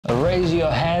Raise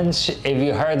your hands if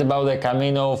you heard about the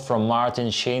Camino from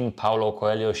Martin Sheen, Paulo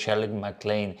Coelho, Shirley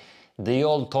MacLaine. They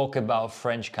all talk about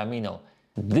French Camino.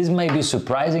 This may be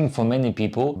surprising for many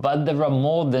people, but there are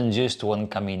more than just one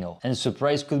Camino. And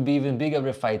surprise could be even bigger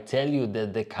if I tell you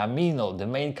that the Camino, the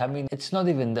main Camino, it's not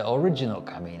even the original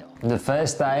Camino. The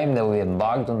first time that we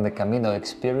embarked on the Camino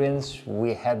experience,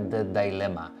 we had the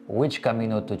dilemma, which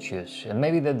Camino to choose. And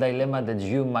maybe the dilemma that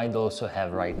you might also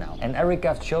have right now. And Eric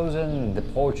have chosen the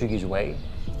Portuguese way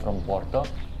from Porto,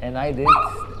 and I did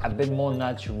a bit more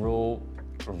natural,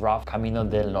 rough Camino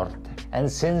del Norte. And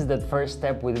since that first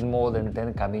step, we did more than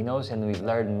 10 Caminos and we've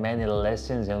learned many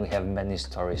lessons and we have many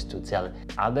stories to tell.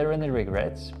 Are there any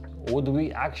regrets? Would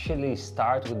we actually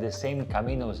start with the same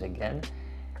Caminos again?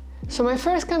 So my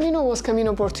first Camino was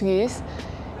Camino Portuguese,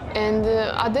 and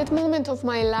at that moment of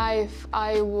my life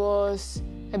I was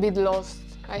a bit lost.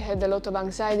 I had a lot of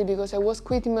anxiety because I was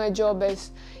quitting my job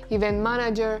as event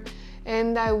manager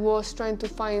and I was trying to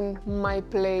find my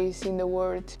place in the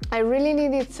world. I really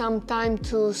needed some time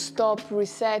to stop,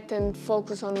 reset and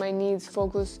focus on my needs,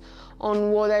 focus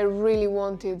on what I really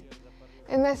wanted.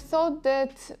 And I thought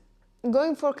that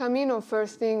going for Camino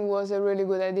first thing was a really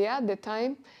good idea at the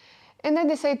time. And I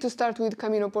decided to start with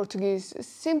Camino Portuguese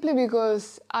simply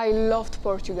because I loved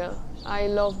Portugal. I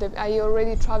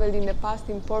already traveled in the past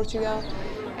in Portugal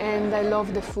and I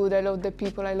love the food, I love the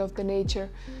people, I love the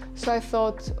nature. So I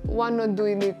thought, why not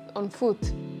doing it on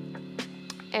foot?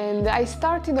 And I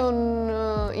started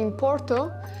in Porto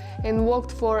and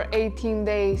walked for 18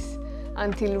 days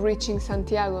until reaching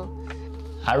Santiago.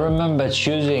 I remember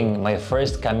choosing my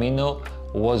first Camino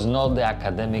was not the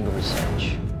academic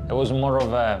research. It was more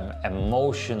of an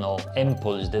emotional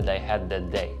impulse that I had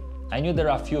that day. I knew there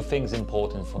are a few things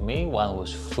important for me. One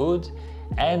was food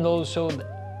and also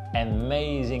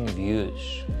amazing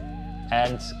views.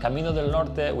 And Camino del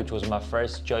Norte, which was my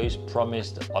first choice,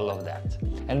 promised all of that.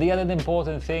 And the other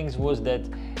important things was that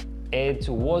it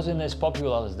wasn't as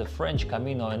popular as the French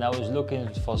Camino and I was looking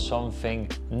for something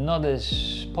not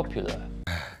as popular.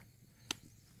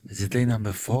 It's day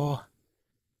number 4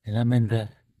 and I'm in the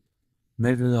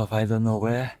middle of I don't know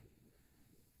where.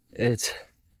 It's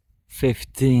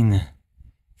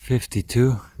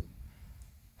 15:52.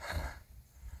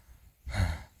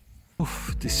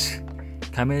 Oof, this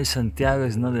Camino de Santiago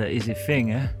is not an easy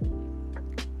thing, eh?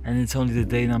 And it's only the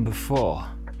day number 4.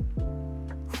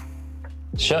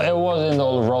 So it wasn't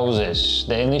all roses.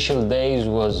 The initial days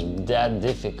was that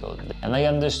difficult. And I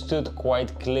understood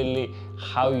quite clearly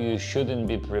how you shouldn't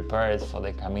be prepared for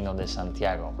the Camino de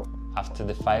Santiago. After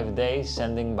the 5 days,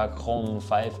 sending back home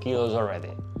 5 kilos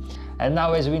already. And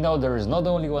now, as we know, there is not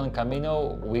only one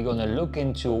Camino, we're gonna look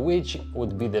into which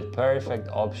would be the perfect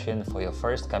option for your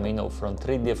first Camino from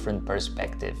 3 different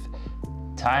perspectives.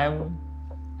 Time,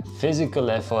 physical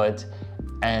effort,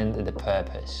 and the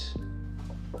purpose.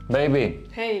 Baby.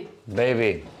 Hey.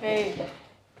 Baby. Hey.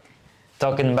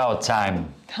 Talking about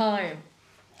time. Time.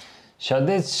 So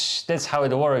that's how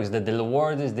it works, that the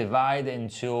world is divided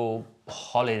into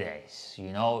holidays,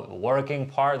 you know, working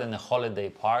part and the holiday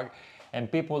part. And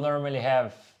people normally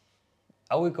have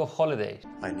a week of holidays.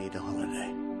 I need a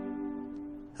holiday.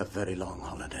 A very long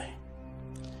holiday.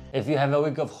 If you have a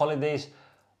week of holidays,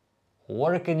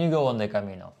 where can you go on the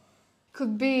Camino?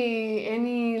 Could be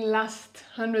any last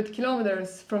 100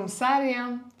 kilometers from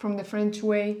Sarria, from the French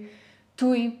way,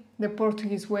 Tui, the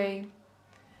Portuguese way,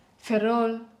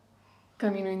 Ferrol,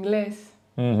 Camino Inglés.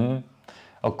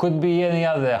 Or could be any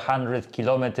other 100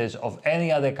 kilometers of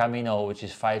any other Camino, which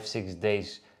is 5-6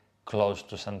 days close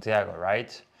to Santiago,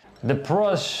 right? The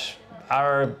pros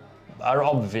are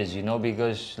obvious, you know,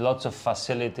 because lots of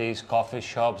facilities, coffee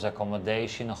shops,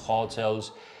 accommodation,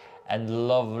 hotels, and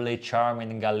lovely,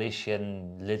 charming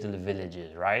Galician little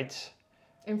villages, right?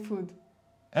 And food.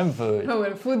 And food. Oh,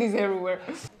 well, food is everywhere.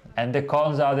 And the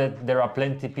cons are that there are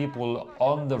plenty people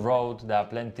on the road, there are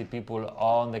plenty people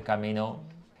on the Camino.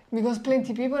 Because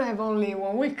plenty people have only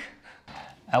 1 week.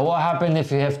 And what happened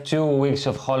if you have 2 weeks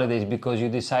of holidays because you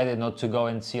decided not to go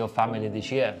and see your family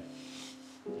this year?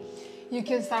 You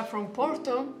can start from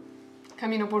Porto,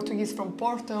 Camino Portuguese from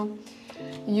Porto.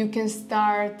 You can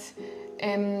start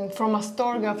from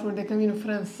Astorga for the Camino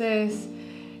Francés,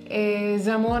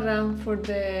 Zamora for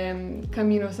the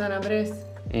Camino Sanabres.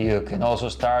 You can also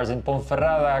start in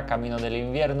Ponferrada, Camino del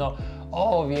Invierno,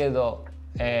 or Oviedo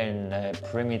in a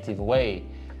primitive way.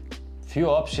 Few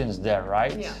options there,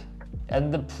 right? Yeah.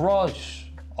 And the pros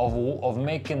of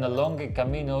making the longer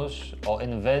Caminos or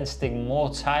investing more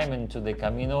time into the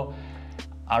Camino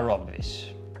are obvious.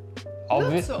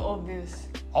 Not so obvious.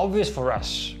 Obvious for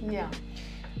us. Yeah.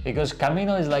 Because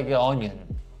Camino is like an onion.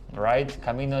 right?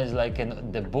 Camino is like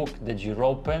the book that you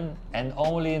open, and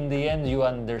only in the end you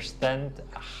understand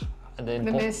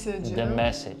the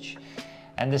message.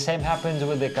 And the same happens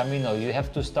with the Camino. You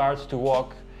have to start to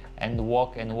walk and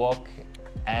walk and walk,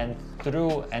 and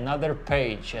through another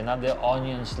page, another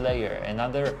onions layer,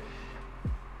 another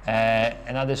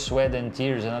sweat and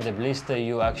tears, another blister,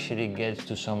 you actually get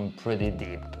to some pretty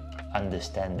deep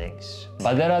understandings.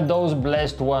 But there are those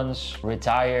blessed ones,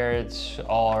 retired,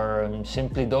 or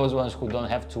simply those ones who don't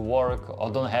have to work or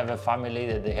don't have a family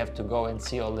that they have to go and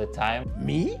see all the time.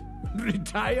 Me?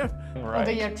 Retire? Right. Or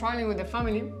they are traveling with the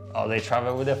family. Or they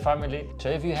travel with their family. So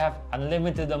if you have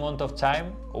unlimited amount of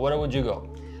time, where would you go?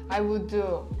 I would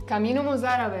do Camino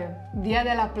Mozárabe, Vía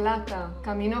de la Plata,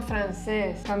 Camino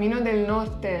Francés, Camino del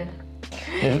Norte,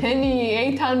 any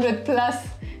 800 plus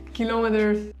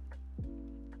kilometers.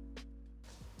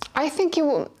 I think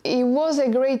it was a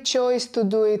great choice to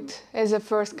do it as a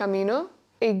first Camino.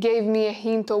 It gave me a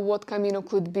hint of what Camino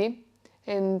could be,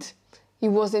 and it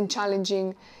wasn't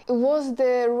challenging. It was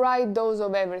the right dose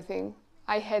of everything.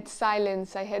 I had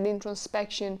silence, I had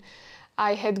introspection,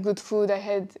 I had good food, I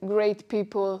had great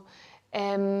people,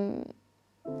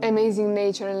 amazing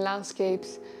nature and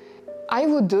landscapes. I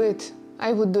would do it.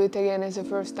 I would do it again as a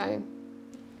first time.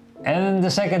 And the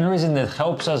second reason that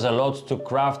helps us a lot to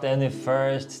craft any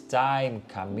first time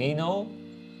Camino,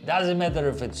 doesn't matter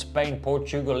if it's Spain,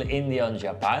 Portugal, India and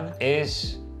Japan,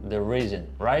 is the reason,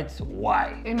 right?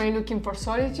 Why? Am I looking for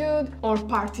solitude or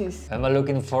parties? Am I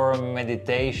looking for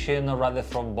meditation, or rather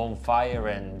from bonfire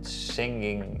and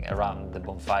singing around the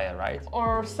bonfire, right?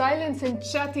 Or silence and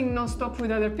chatting non-stop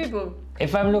with other people?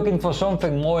 If I'm looking for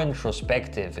something more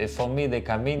introspective, if for me the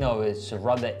Camino is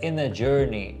rather inner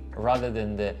journey rather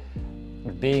than the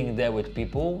being there with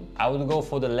people, I would go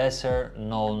for the lesser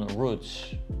known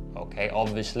routes. Okay,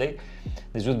 obviously,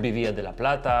 this would be Vía de la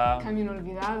Plata, Camino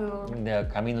Olvidado, the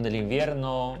Camino del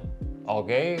Invierno,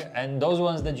 okay, and those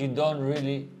ones that you don't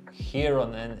really hear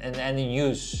on in any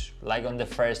news, like on the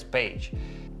first page.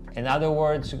 In other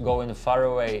words, going far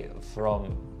away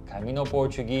from Camino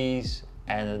Portuguese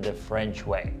and the French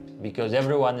way, because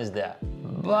everyone is there.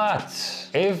 But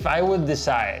if I would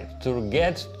decide to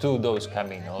get to those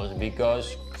Caminos,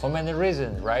 because for many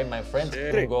reasons, right, my friends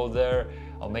will go there,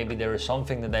 or maybe there is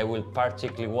something that I will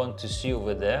particularly want to see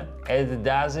over there, it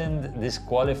doesn't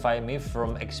disqualify me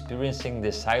from experiencing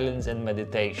the silence and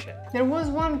meditation. There was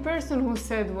one person who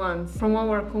said once from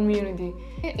our community,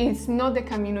 it's not the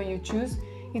Camino you choose,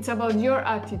 it's about your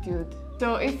attitude.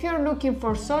 So if you're looking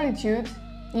for solitude,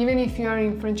 even if you are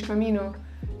in French Camino,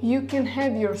 you can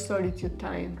have your solitude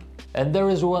time. And there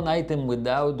is one item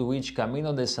without which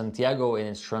Camino de Santiago in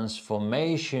its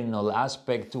transformational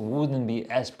aspect wouldn't be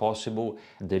as possible: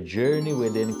 the journey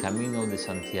within Camino de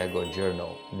Santiago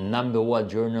journal. Number one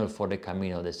journal for the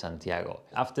Camino de Santiago.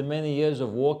 After many years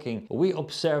of walking, we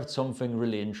observed something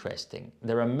really interesting.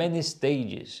 There are many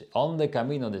stages on the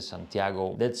Camino de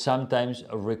Santiago that sometimes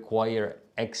require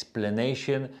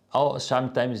explanation or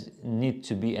sometimes need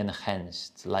to be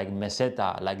enhanced, like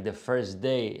Meseta, like the first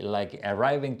day, like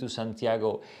arriving to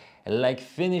Santiago, like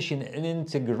finishing and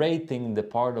integrating the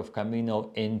part of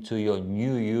Camino into your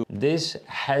new you. This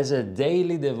has a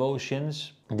daily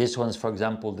devotions. This one's, for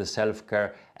example, the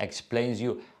self-care, explains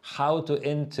you how to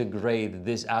integrate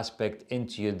this aspect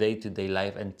into your day-to-day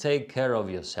life and take care of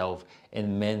yourself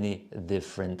in many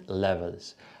different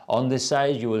levels. On the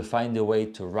side, you will find a way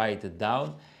to write it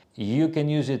down. You can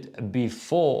use it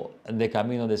before the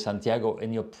Camino de Santiago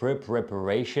in your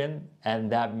preparation, and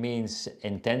that means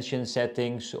intention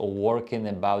settings or working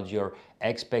about your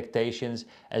expectations,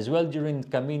 as well during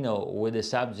Camino with the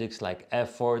subjects like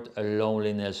effort,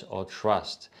 loneliness or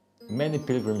trust. Many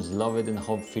pilgrims love it, and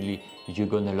hopefully you're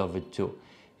gonna love it too.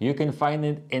 You can find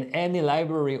it in any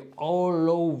library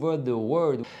all over the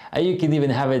world, and you can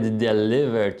even have it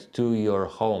delivered to your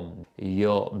home.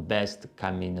 Your best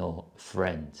Camino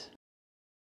friend.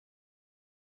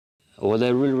 What I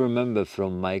really remember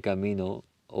from my Camino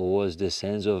was the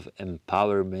sense of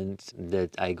empowerment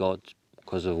that I got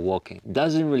because of walking. It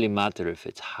doesn't really matter if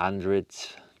it's 100,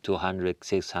 200,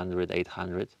 600,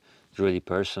 800. It's really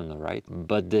personal, right?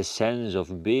 But the sense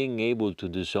of being able to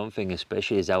do something,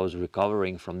 especially as I was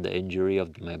recovering from the injury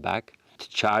of my back, it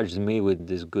charged me with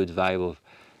this good vibe of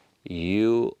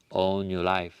you own your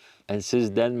life. And since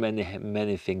then,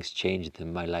 many things changed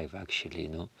in my life, actually, you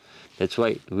know. That's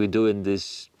why we're doing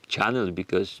this channel,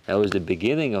 because that was the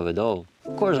beginning of it all.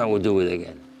 Of course I would do it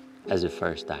again as a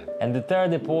first time. And the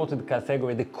third important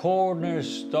category, the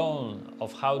cornerstone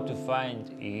of how to find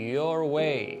your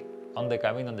way on the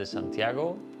Camino de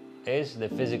Santiago, is the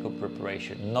physical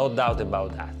preparation, no doubt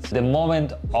about that. The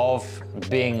moment of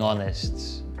being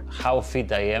honest, how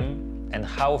fit I am and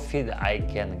how fit I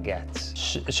can get.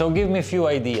 So give me a few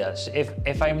ideas.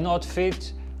 If I'm not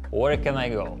fit, where can I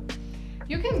go?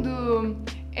 You can do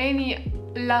any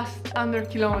last 100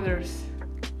 kilometers.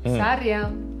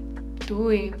 Sarria,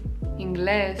 Tui,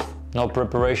 Ingles. No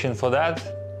preparation for that?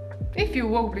 If you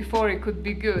walk before, it could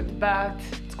be good, but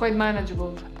it's quite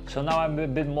manageable. So now I'm a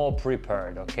bit more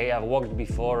prepared, okay? I've walked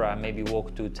before, I maybe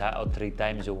walk 2 or 3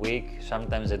 times a week.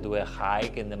 Sometimes I do a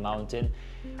hike in the mountain.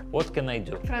 What can I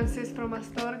do? Francis from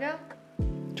Astorga.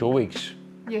 2 weeks.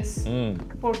 Yes.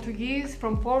 Portuguese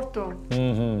from Porto.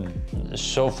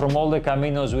 So from all the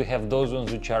Caminos, we have those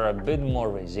ones which are a bit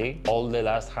more easy, all the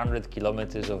last 100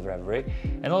 kilometers of Reverie,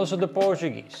 and also the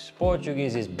Portuguese.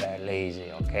 Portuguese is barely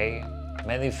easy, okay?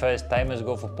 Many first timers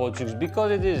go for Portuguese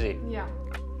because it's easy. Yeah.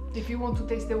 If you want to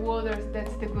taste the waters,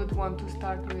 that's the good one to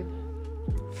start with.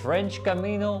 French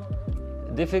Camino,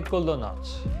 difficult or not?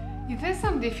 It has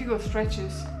some difficult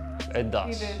stretches. It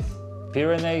does. It is.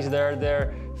 Pyrenees, they're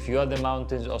there, few other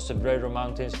mountains, Ocebreiro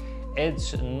mountains.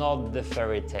 It's not the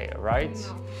fairy tale, right?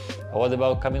 No. What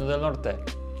about Camino del Norte?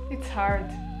 It's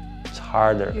hard. It's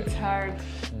harder. It's hard.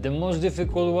 The most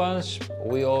difficult ones,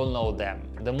 we all know them.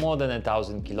 The more than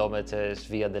 1,000 kilometers,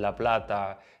 Via de la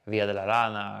Plata, Via de la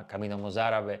Rana, Camino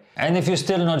Mozarabe. And if you're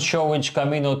still not sure which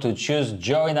Camino to choose,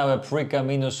 join our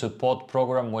pre-Camino support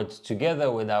program with,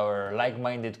 together with our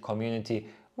like-minded community,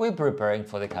 we're preparing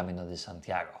for the Camino de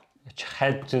Santiago.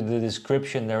 Head to the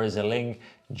description, there is a link,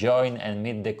 join and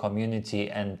meet the community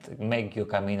and make your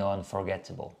Camino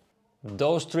unforgettable.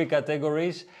 Those 3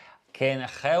 categories can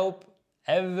help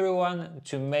everyone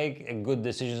to make good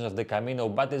decisions of the Camino,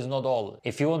 but it's not all.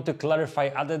 If you want to clarify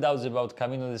other doubts about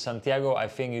Camino de Santiago, I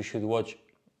think you should watch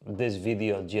this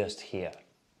video just here.